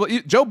possible.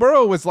 Joe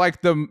Burrow was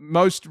like the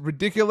most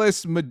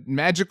ridiculous,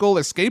 magical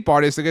escape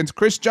artist against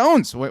Chris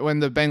Jones when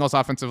the Bengals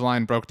offensive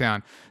line broke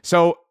down.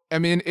 So, I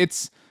mean,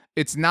 it's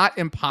not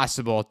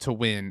impossible to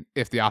win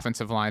if the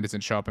offensive line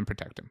doesn't show up and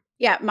protect him.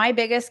 Yeah, my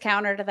biggest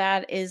counter to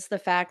that is the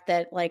fact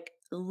that like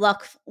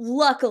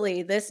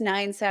luckily this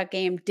 9-sack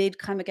game did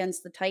come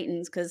against the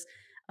Titans because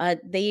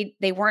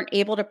they weren't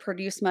able to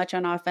produce much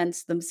on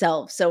offense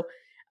themselves. So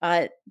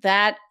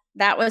that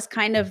was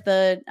kind of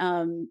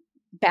the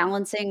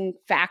balancing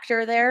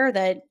factor there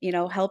that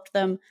helped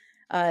them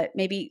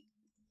maybe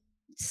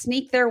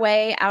sneak their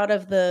way out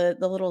of the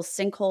little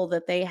sinkhole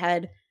that they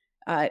had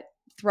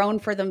thrown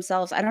for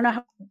themselves. I don't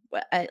know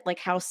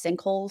how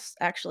sinkholes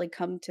actually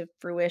come to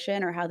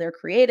fruition or how they're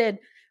created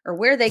or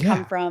where they come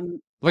Yeah.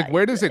 from. Like,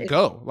 where does it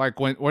go? Like,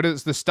 where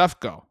does the stuff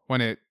go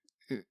when it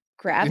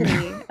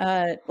Gravity.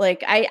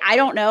 I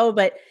don't know,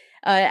 but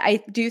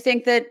I do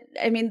think that,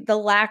 I mean, the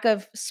lack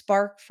of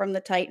spark from the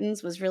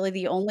Titans was really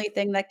the only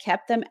thing that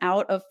kept them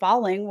out of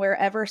falling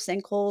wherever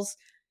sinkholes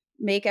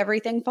make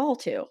everything fall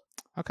to.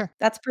 Okay.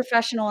 That's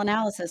professional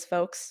analysis,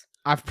 folks.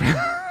 I've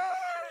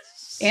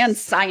And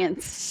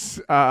science.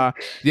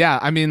 Yeah,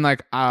 I mean,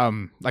 like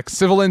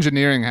civil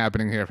engineering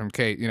happening here from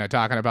Kate,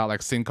 talking about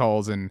like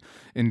sinkholes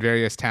in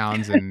various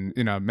towns and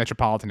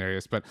metropolitan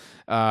areas. But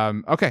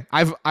okay,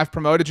 I've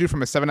promoted you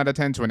from a 7 out of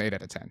 10 to an 8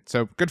 out of 10.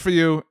 So good for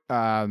you.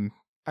 I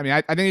mean,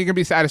 I think you can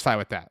be satisfied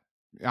with that,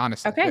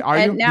 honestly. Okay. Are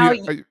and you? now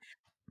Are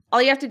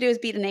all you have to do is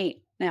beat an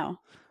 8 now.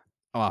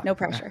 Oh, no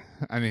pressure.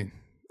 I mean,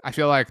 I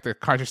feel like the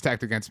cards are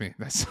stacked against me.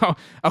 So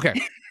okay.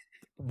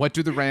 What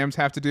do the Rams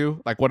have to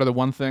do? Like, what is the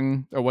one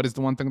thing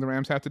the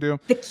Rams have to do?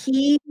 The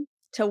key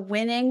to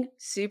winning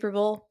Super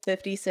Bowl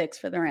 56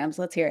 for the Rams.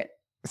 Let's hear it.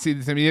 See,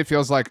 to me, it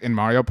feels like in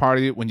Mario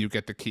Party when you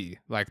get the key.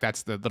 Like,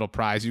 that's the little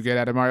prize you get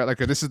out of Mario. Like,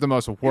 this is the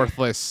most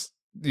worthless,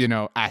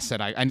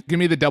 asset. And give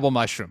me the double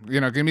mushroom.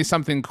 Give me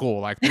something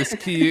cool. Like, this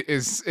key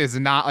is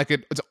not like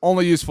it's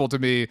only useful to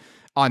me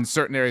on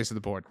certain areas of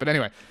the board. But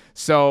anyway,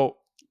 so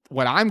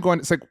what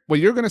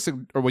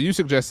you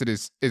suggested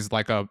is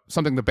like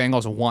something the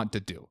Bengals want to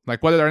do.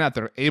 Like, whether or not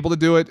they're able to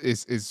do it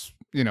is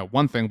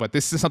one thing, but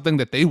this is something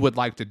that they would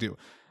like to do.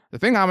 The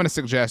thing I'm going to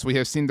suggest we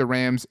have seen the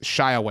Rams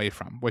shy away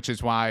from, which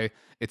is why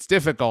it's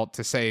difficult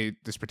to say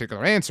this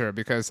particular answer,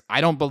 because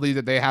I don't believe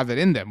that they have it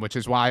in them, which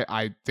is why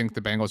I think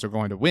the Bengals are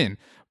going to win.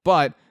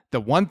 But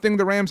the one thing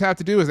the Rams have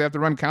to do is they have to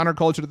run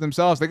counterculture to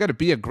themselves. They got to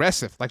be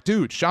aggressive. Like,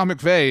 dude, Sean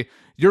McVay,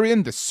 you're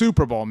in the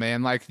Super Bowl,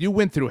 man. Like, you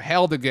went through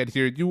hell to get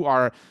here. You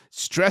are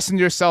stressing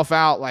yourself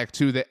out like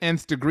to the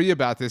nth degree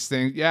about this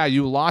thing. Yeah,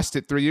 you lost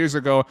it 3 years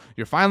ago.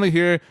 You're finally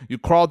here. You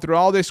crawled through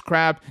all this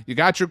crap. You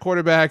got your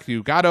quarterback.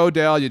 You got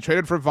Odell. You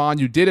traded for Vaughn.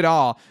 You did it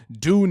all.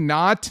 Do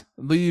not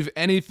leave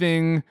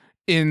anything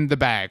in the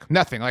bag.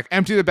 Nothing. Like,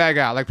 empty the bag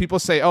out. Like, people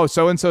say, oh,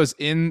 so-and-so's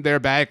in their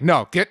bag.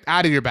 No, get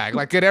out of your bag.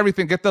 Like, get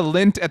everything. Get the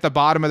lint at the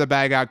bottom of the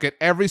bag out. Get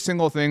every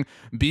single thing.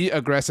 Be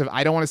aggressive.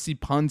 I don't want to see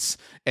punts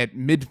at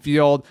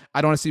midfield.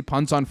 I don't want to see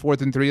punts on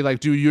 4th and 3. Like,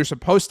 dude, you're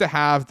supposed to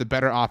have the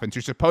better offense.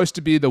 You're supposed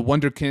to be the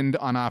wonderkind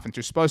on offense.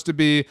 You're supposed to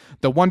be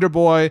the wonder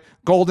boy,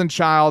 golden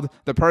child,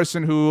 the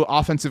person who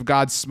offensive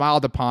gods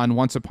smiled upon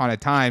once upon a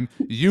time.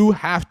 You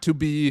have to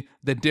be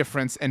the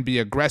difference and be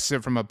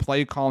aggressive from a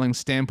play calling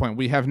standpoint.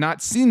 We have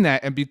not seen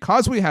that. And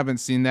because we haven't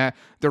seen that,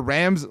 the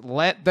Rams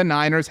let the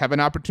Niners have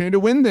an opportunity to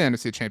win the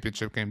NFC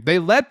Championship game. They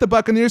let the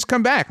Buccaneers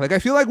come back. Like, I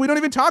feel like we don't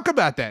even talk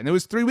about that. And it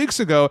was 3 weeks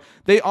ago.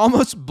 They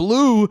almost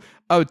blew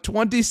a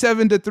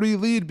 27-3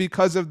 lead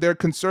because of their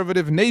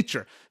conservative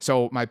nature.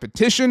 So my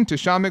petition to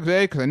Sean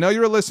McVay, because I know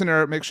you're a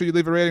listener, make sure you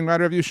leave a rating, write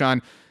a review,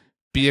 Sean.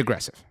 Be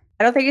aggressive.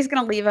 I don't think he's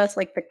going to leave us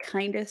like the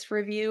kindest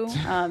review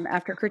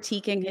after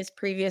critiquing his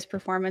previous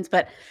performance.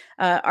 But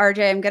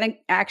RJ, I'm going to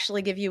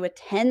actually give you a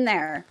 10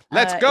 there.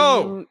 Let's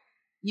go.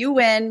 You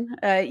win.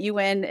 You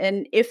win.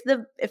 And if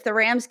the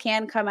Rams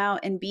can come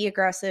out and be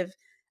aggressive,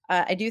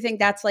 I do think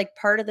that's like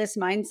part of this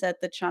mindset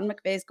that Sean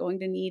McVay is going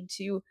to need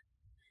to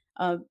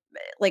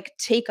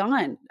take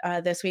on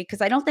this week,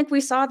 because I don't think we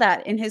saw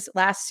that in his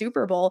last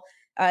Super Bowl.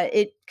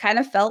 It kind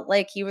of felt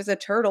like he was a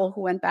turtle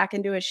who went back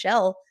into his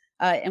shell.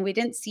 And we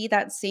didn't see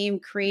that same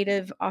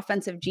creative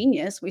offensive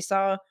genius. We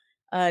saw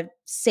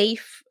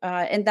safe,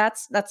 and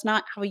that's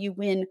not how you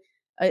win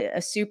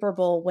a Super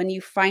Bowl, when you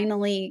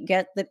finally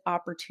get the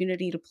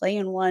opportunity to play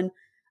in one.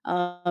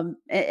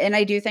 And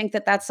I do think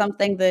that that's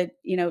something that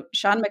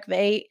Sean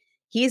McVay,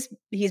 he's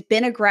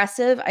been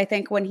aggressive, I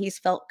think, when he's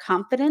felt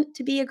confident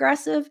to be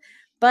aggressive.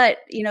 But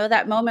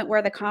that moment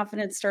where the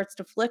confidence starts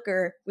to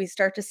flicker, we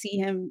start to see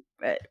him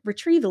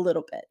retreat a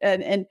little bit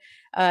and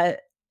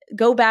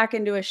go back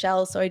into a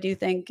shell. So I do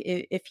think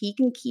if he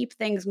can keep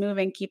things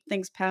moving, keep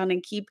things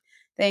pounding, keep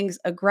things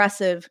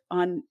aggressive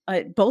on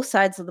both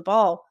sides of the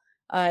ball,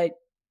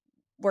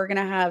 we're going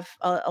to have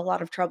a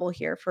lot of trouble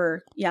here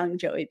for young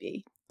Joey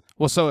B.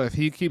 Well, so if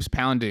he keeps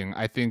pounding,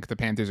 I think the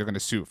Panthers are going to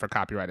sue for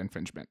copyright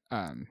infringement.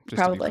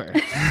 Just Probably. To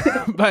be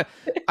clear. But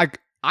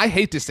I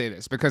hate to say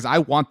this because I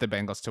want the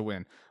Bengals to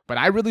win, but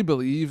I really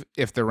believe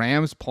if the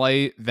Rams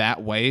play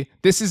that way,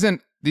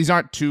 these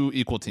aren't two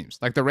equal teams.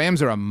 Like, the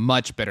Rams are a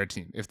much better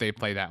team if they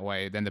play that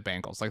way than the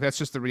Bengals. Like, that's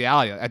just the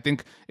reality. I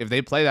think if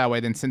they play that way,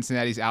 then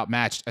Cincinnati's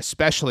outmatched,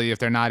 especially if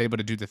they're not able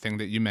to do the thing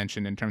that you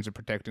mentioned in terms of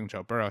protecting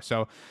Joe Burrow.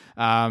 So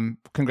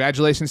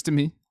congratulations to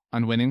me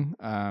on winning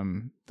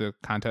the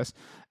contest.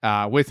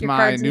 With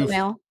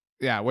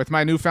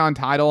my newfound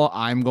title,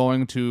 I'm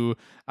going to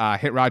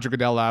hit Roger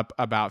Goodell up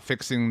about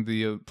fixing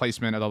the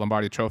placement of the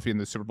Lombardi Trophy in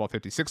the Super Bowl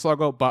 56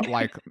 logo. But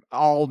like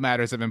all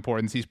matters of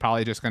importance, he's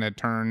probably just going to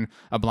turn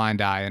a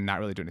blind eye and not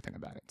really do anything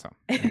about it. So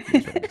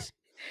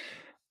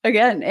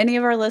Again, any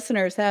of our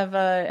listeners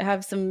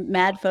have some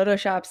mad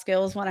Photoshop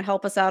skills, want to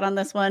help us out on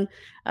this one?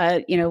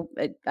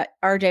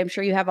 RJ, I'm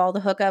sure you have all the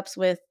hookups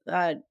with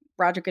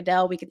Roger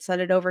Goodell. We can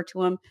send it over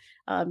to him.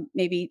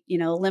 Maybe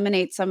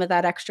eliminate some of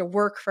that extra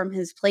work from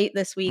his plate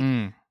this week.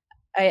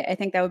 I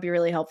think that would be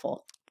really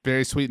helpful.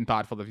 Very sweet and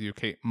thoughtful of you,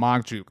 Kate.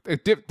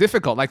 Mongjuk.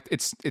 Difficult. Like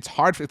it's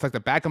hard. It's like the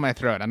back of my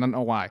throat. I don't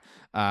know why.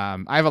 I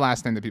have a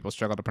last name that people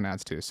struggle to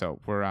pronounce too. So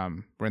we're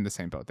in the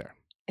same boat there.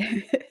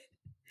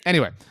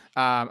 Anyway,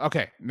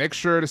 okay. Make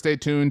sure to stay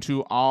tuned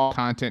to all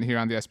content here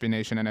on the SB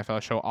Nation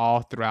NFL show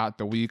all throughout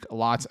the week.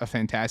 Lots of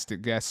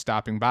fantastic guests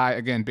stopping by.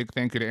 Again, big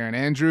thank you to Erin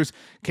Andrews.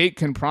 Kate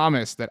can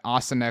promise that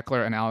Austin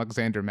Eckler and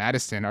Alexander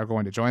Madison are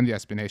going to join the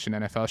SB Nation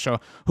NFL show.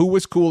 Who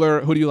was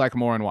cooler? Who do you like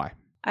more and why?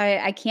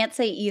 I can't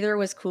say either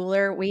was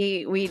cooler.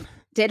 We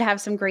did have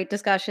some great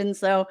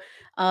discussions though.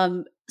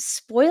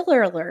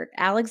 Spoiler alert,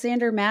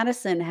 Alexander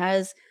Madison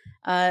has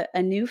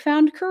a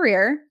newfound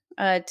career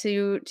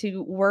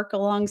to work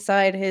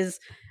alongside his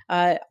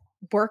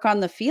work on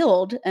the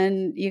field.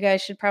 And you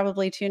guys should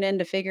probably tune in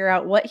to figure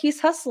out what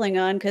he's hustling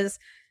on, because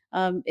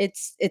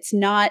it's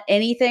not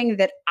anything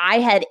that I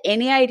had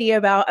any idea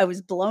about. I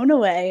was blown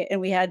away,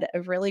 and we had a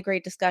really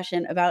great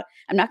discussion about,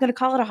 I'm not going to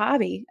call it a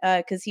hobby,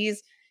 because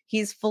he's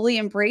fully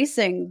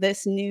embracing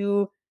this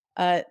new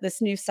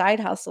side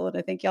hustle, and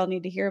I think y'all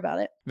need to hear about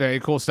it. Very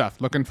cool stuff.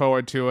 Looking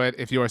forward to it.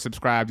 If you are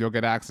subscribed, you'll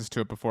get access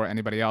to it before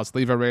anybody else.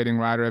 Leave a rating,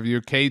 write a review.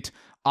 Kate,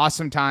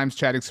 awesome times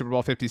chatting Super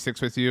Bowl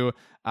 56 with you.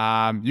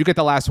 You get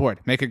the last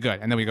word. Make it good,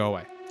 and then we go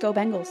away. Go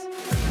Bengals.